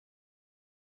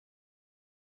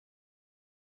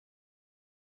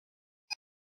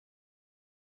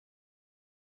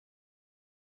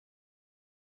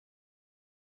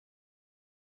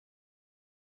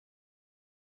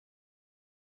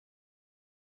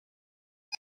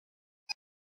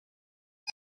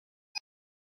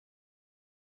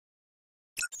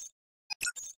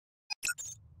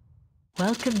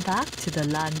Welcome back to the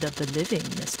land of the living,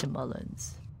 Mr.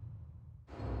 Mullins.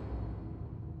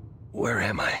 Where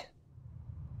am I?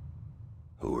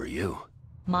 Who are you?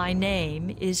 My name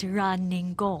is Ran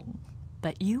Ningong,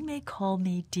 but you may call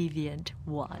me Deviant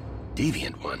One.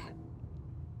 Deviant One?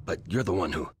 But you're the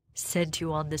one who... Sent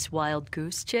you on this wild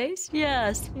goose chase?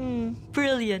 Yes.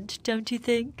 Brilliant, don't you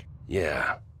think?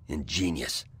 Yeah,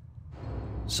 ingenious.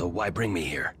 So why bring me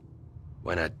here?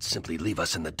 Why not simply leave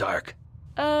us in the dark?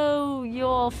 Oh,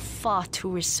 you're far too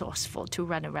resourceful to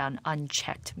run around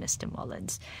unchecked, Mr.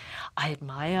 Mullins. I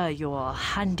admire your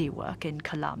handiwork in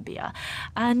Colombia,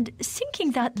 and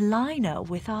sinking that liner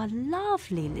with our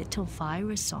lovely little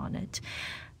virus on it.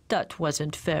 That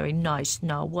wasn't very nice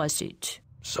now, was it?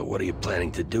 So what are you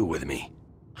planning to do with me?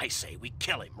 I say we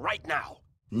kill him right now.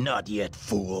 Not yet,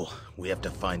 fool. We have to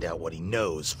find out what he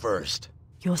knows first.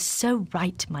 You're so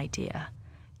right, my dear.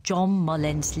 John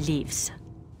Mullins lives.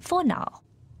 For now.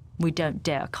 We don't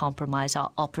dare compromise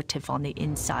our operative on the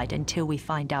inside until we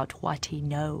find out what he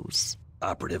knows.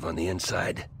 Operative on the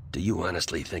inside? Do you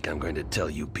honestly think I'm going to tell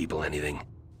you people anything?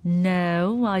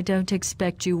 No, I don't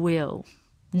expect you will.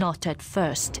 Not at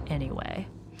first, anyway.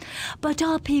 But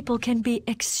our people can be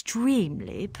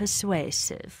extremely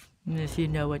persuasive, if you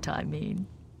know what I mean.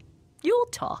 You'll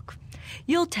talk.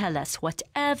 You'll tell us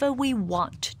whatever we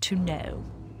want to know.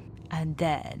 And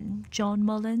then, John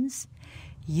Mullins,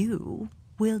 you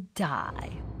will die.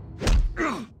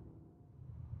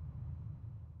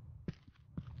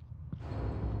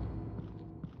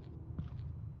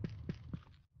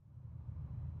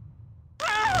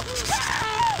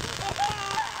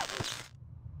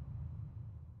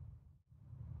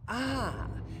 Ah,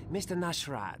 Mr.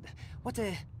 Nachrade, what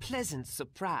a pleasant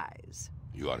surprise.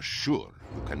 You are sure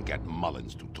you can get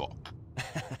Mullins to talk?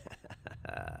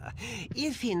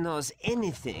 If he knows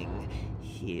anything,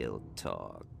 he'll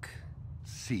talk.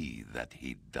 See that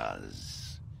he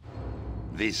does.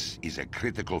 This is a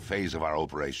critical phase of our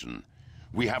operation.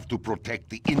 We have to protect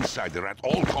the insider at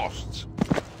all costs.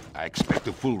 I expect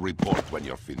a full report when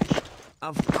you're finished.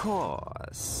 Of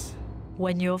course.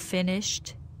 When you're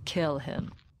finished, kill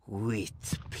him.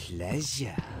 With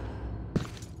pleasure.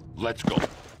 Let's go.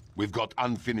 We've got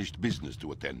unfinished business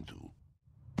to attend to.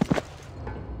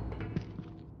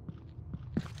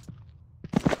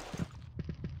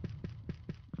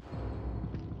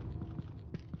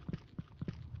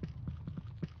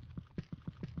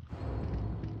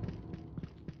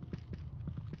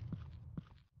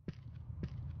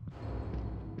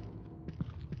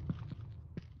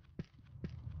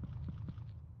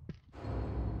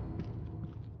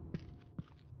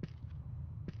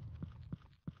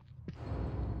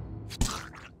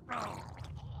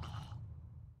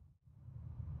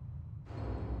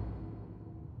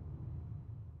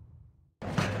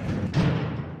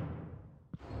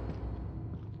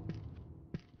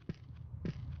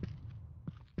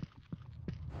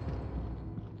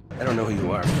 I don't know who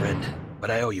you are, friend,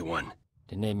 but I owe you one.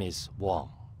 The name is Wang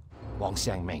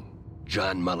Xiangming.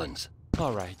 John Mullins.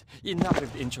 All right, enough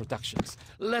with the introductions.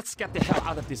 Let's get the hell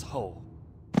out of this hole.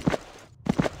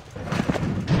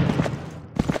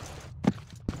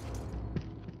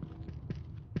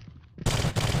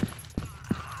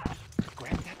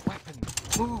 Grab that weapon.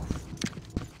 Move.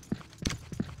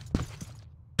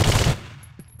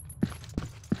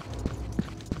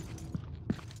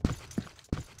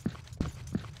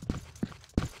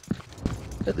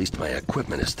 At least my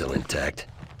equipment is still intact.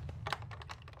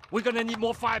 We're gonna need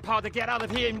more firepower to get out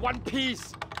of here in one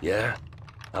piece. Yeah?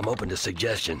 I'm open to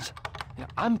suggestions. Yeah,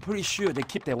 I'm pretty sure they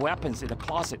keep their weapons in the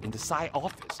closet in the side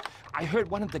office. I heard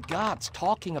one of the guards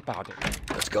talking about it.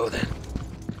 Let's go then.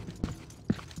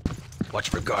 Watch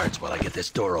for guards while I get this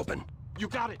door open. You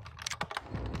got it.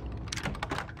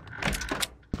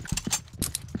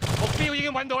 目標已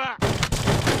經揾到啦。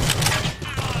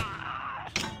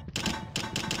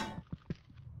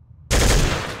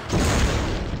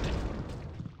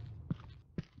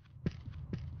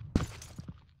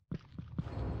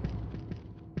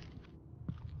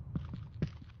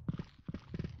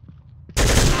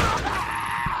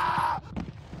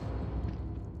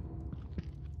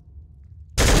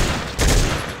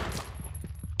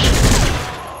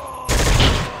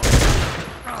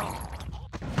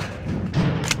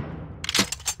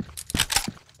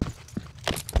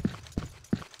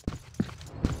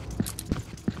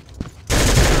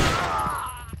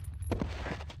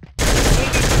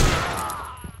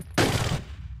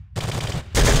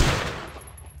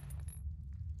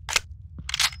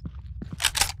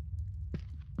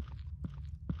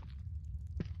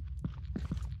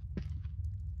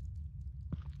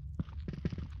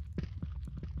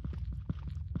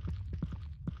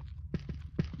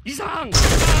醫生，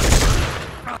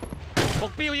目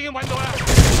標已經揾到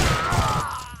啦。